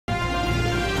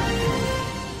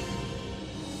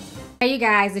Hey you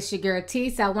guys, it's your girl T.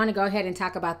 So I want to go ahead and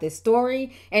talk about this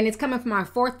story, and it's coming from our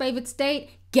fourth favorite state,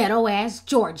 ghetto ass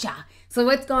Georgia. So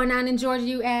what's going on in Georgia,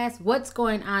 you ask? What's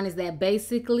going on is that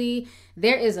basically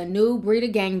there is a new breed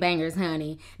of gangbangers,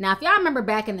 honey. Now, if y'all remember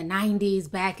back in the 90s,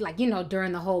 back like, you know,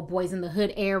 during the whole Boys in the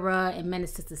Hood era and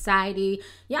Menace to Society,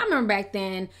 y'all remember back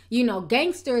then, you know,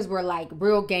 gangsters were like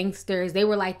real gangsters. They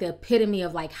were like the epitome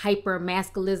of like hyper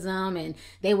masculism, and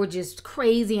they were just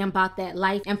crazy about that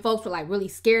life. And folks were like really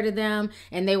scared of them,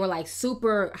 and they were like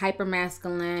super hyper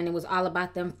masculine. It was all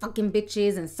about them fucking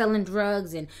bitches and selling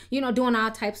drugs and, you know, doing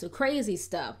all types of crazy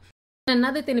stuff.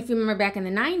 Another thing, if you remember back in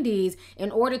the 90s, in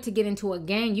order to get into a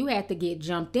gang, you had to get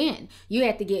jumped in. You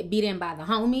had to get beat in by the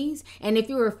homies. And if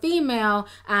you were a female,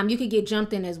 you could get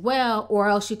jumped in as well, or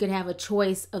else you could have a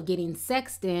choice of getting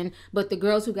sexed in. But the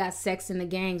girls who got sexed in the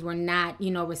gangs were not,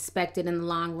 you know, respected in the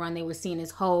long run. They were seen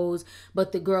as hoes.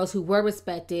 But the girls who were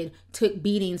respected took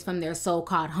beatings from their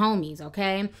so-called homies,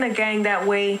 okay? In a gang that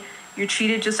way, you're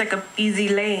treated just like an easy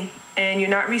lay. And you're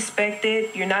not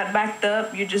respected, you're not backed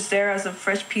up, you're just there as a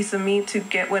fresh piece of meat to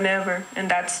get whenever. And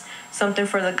that's something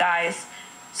for the guys.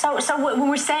 So when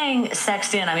we're saying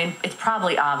sexed in, I mean, it's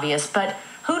probably obvious, but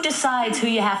who decides who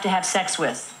you have to have sex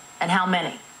with and how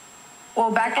many? Well,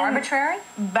 back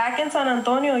in San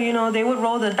Antonio, you know, they would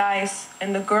roll the dice,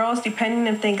 and the girls,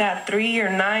 depending if they got 3 or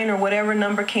 9 or whatever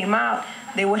number came out,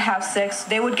 they would have sex.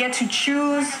 They would get to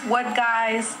choose what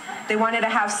guys they wanted to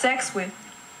have sex with.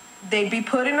 They'd be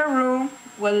put in a room,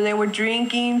 whether they were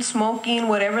drinking, smoking,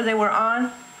 whatever they were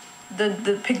on.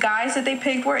 The guys that they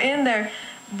picked were in there.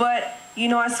 But, you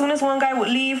know, as soon as one guy would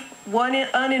leave, one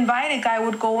uninvited guy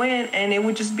would go in, and it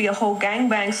would just be a whole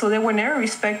gangbang. So they were never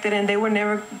respected, and they were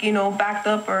never, you know, backed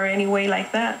up or any way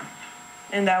like that.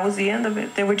 And that was the end of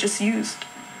it. They were just used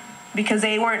because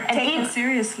they weren't taken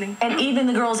seriously. And even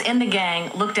the girls in the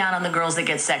gang look down on the girls that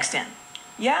get sexed in.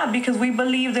 Yeah, because we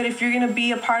believe that if you're going to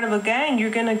be a part of a gang, you're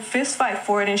going to fist fight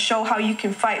for it and show how you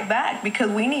can fight back,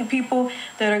 because we need people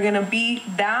that are going to be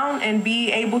down and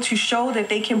be able to show that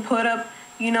they can put up,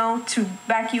 you know, to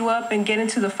back you up and get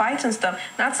into the fights and stuff.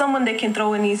 Not someone that can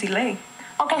throw an easy leg.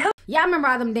 Okay, y'all remember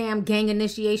all them damn gang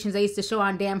initiations they used to show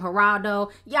on damn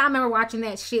Geraldo? Y'all remember watching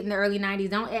that shit in the early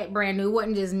 90s. Don't act brand new. It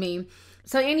wasn't just me.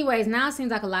 So anyways, now it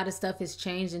seems like a lot of stuff has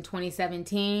changed in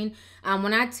 2017.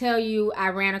 When I tell you I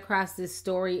ran across this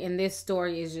story, and this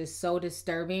story is just so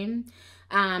disturbing.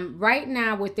 Right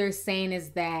now what they're saying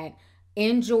is that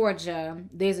in Georgia,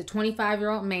 there's a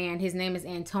 25-year-old man. His name is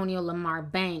Antonio Lamar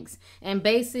Banks. And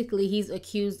basically, he's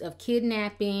accused of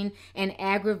kidnapping and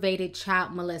aggravated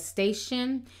child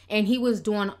molestation. And he was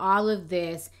doing all of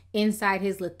this inside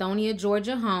his Lithonia,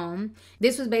 Georgia home.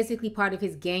 This was basically part of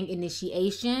his gang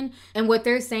initiation. And what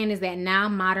they're saying is that now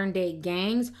modern day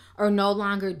gangs are no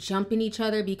longer jumping each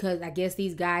other because I guess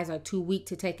these guys are too weak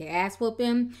to take an ass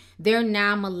whooping. They're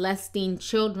now molesting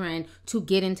children to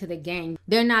get into the gang.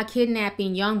 They're not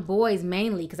kidnapping young boys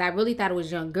mainly, because I really thought it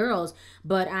was young girls,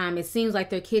 but it seems like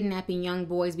they're kidnapping young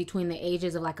boys between the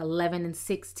ages of like 11 and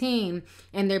 16,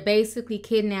 and they're basically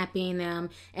kidnapping them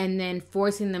and then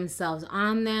forcing themselves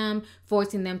on them,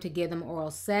 forcing them to give them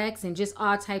oral sex, and just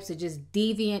all types of just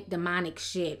deviant, demonic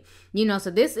shit. You know,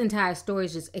 so this entire story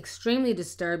is just extremely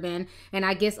disturbing, and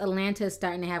I guess Atlanta is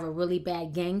starting to have a really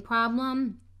bad gang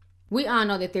problem. We all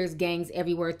know that there's gangs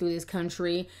everywhere through this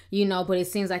country, you know, but it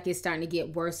seems like it's starting to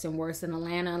get worse and worse in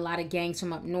Atlanta. A lot of gangs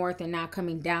from up north are now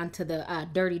coming down to the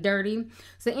dirty.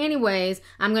 So anyways,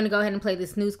 I'm going to go ahead and play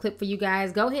this news clip for you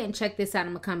guys. Go ahead and check this out.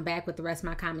 I'm going to come back with the rest of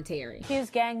my commentary. His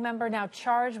gang member now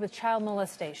charged with child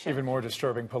molestation. Even more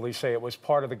disturbing, police say it was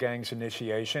part of the gang's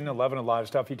initiation. 11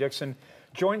 Alive's Duffy Dixon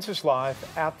joins us live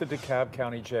at the DeKalb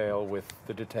County Jail with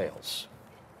the details.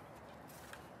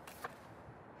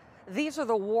 These are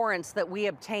the warrants that we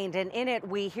obtained, and in it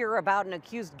we hear about an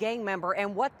accused gang member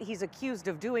and what he's accused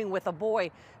of doing with a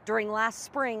boy during last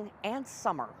spring and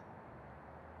summer.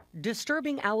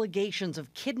 Disturbing allegations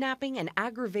of kidnapping and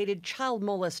aggravated child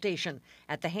molestation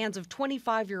at the hands of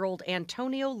 25-year-old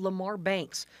Antonio Lamar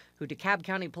Banks, who DeKalb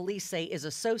County police say is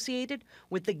associated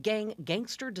with the gang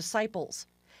Gangster Disciples.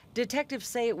 Detectives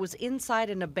say it was inside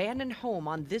an abandoned home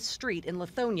on this street in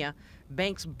Lithonia.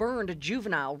 Banks burned a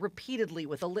juvenile repeatedly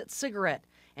with a lit cigarette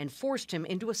and forced him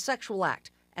into a sexual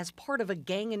act as part of a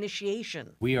gang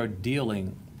initiation. We are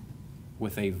dealing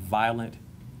with a violent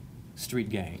street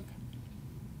gang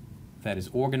that is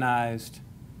organized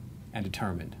and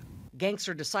determined.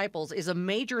 Gangster Disciples is a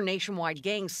major nationwide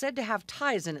gang said to have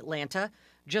ties in Atlanta.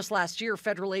 Just last year,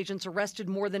 federal agents arrested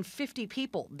more than 50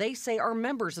 people they say are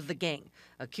members of the gang,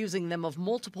 accusing them of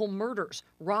multiple murders,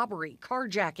 robbery,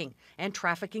 carjacking, and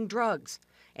trafficking drugs.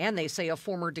 And they say a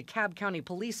former DeKalb County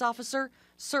police officer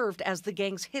served as the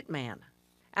gang's hitman.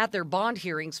 At their bond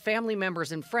hearings, family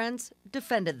members and friends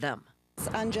defended them. It's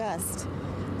unjust.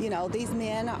 You know, these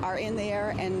men are in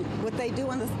there, and what they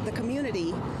do in the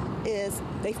community is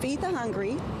they feed the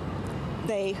hungry,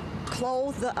 they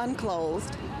clothe the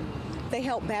unclothed, they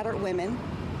help battered women.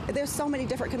 There's so many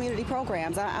different community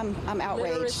programs. I'm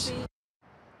outraged.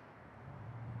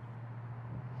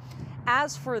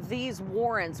 As for these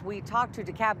warrants, we talked to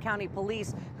DeKalb County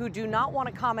Police, who do not want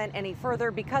to comment any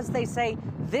further because they say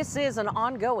this is an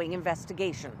ongoing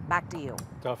investigation. Back to you.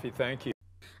 Duffy, thank you.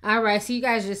 All right, so you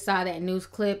guys just saw that news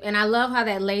clip, and I love how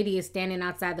that lady is standing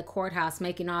outside the courthouse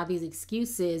making all these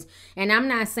excuses. And I'm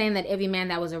not saying that every man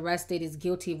that was arrested is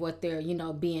guilty of what they're,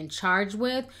 being charged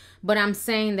with, but I'm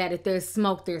saying that if there's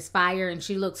smoke, there's fire, and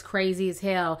she looks crazy as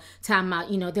hell talking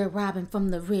about, they're robbing from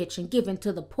the rich and giving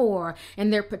to the poor,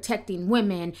 and they're protecting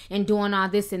women and doing all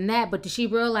this and that. But does she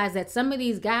realize that some of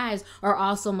these guys are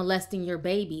also molesting your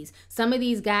babies? Some of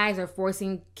these guys are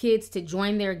forcing kids to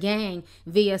join their gang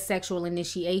via sexual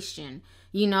initiation.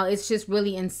 It's just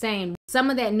really insane. Some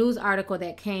of that news article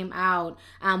that came out,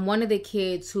 one of the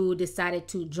kids who decided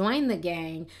to join the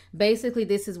gang, basically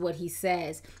this is what he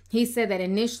says. He said that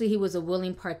initially he was a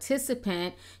willing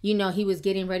participant. He was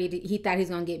getting ready to, he thought he was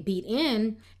going to get beat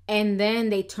in. And then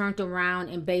they turned around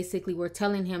and basically were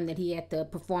telling him that he had to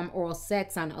perform oral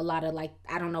sex on a lot of,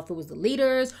 I don't know if it was the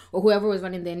leaders or whoever was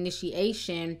running the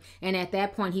initiation. And at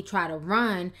that point, he tried to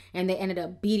run and they ended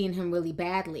up beating him really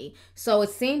badly. So it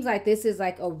seems like this is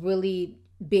like a really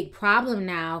big problem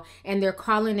now. And they're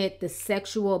calling it the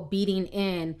sexual beating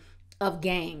in of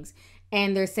gangs.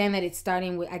 And they're saying that it's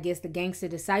starting with, I guess, the Gangster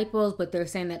Disciples, but they're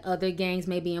saying that other gangs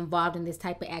may be involved in this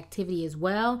type of activity as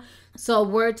well. So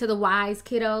word to the wise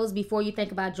kiddos, before you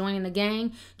think about joining the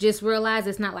gang, just realize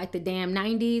it's not like the damn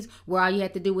 90s where all you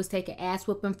had to do was take an ass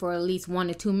whooping for at least 1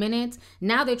 to 2 minutes.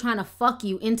 Now they're trying to fuck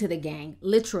you into the gang,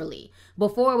 literally.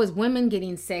 Before it was women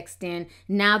getting sexed in,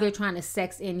 now they're trying to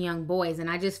sex in young boys. And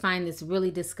I just find this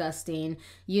really disgusting.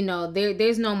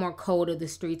 There's no more code of the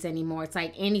streets anymore. It's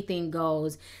like anything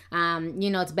goes.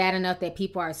 It's bad enough that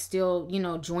people are still,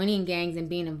 joining gangs and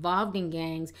being involved in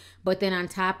gangs. But then on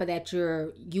top of that,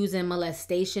 you're using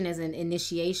molestation as an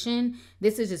initiation.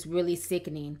 This is just really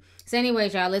sickening. So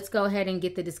anyways, y'all, let's go ahead and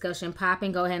get the discussion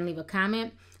popping. Go ahead and leave a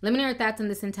comment. Let me know your thoughts on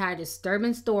this entire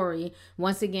disturbing story.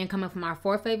 Once again, coming from our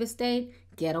fourth favorite state,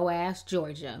 ghetto ass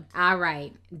Georgia. All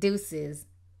right, deuces.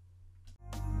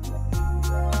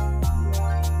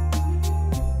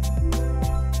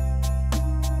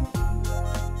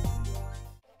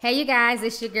 Hey you guys,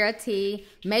 it's your girl T.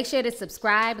 Make sure to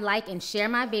subscribe, like, and share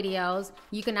my videos.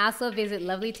 You can also visit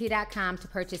lovelyt.com to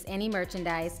purchase any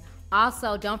merchandise.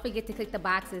 Also, don't forget to click the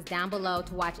boxes down below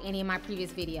to watch any of my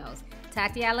previous videos.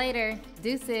 Talk to y'all later.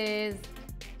 Deuces.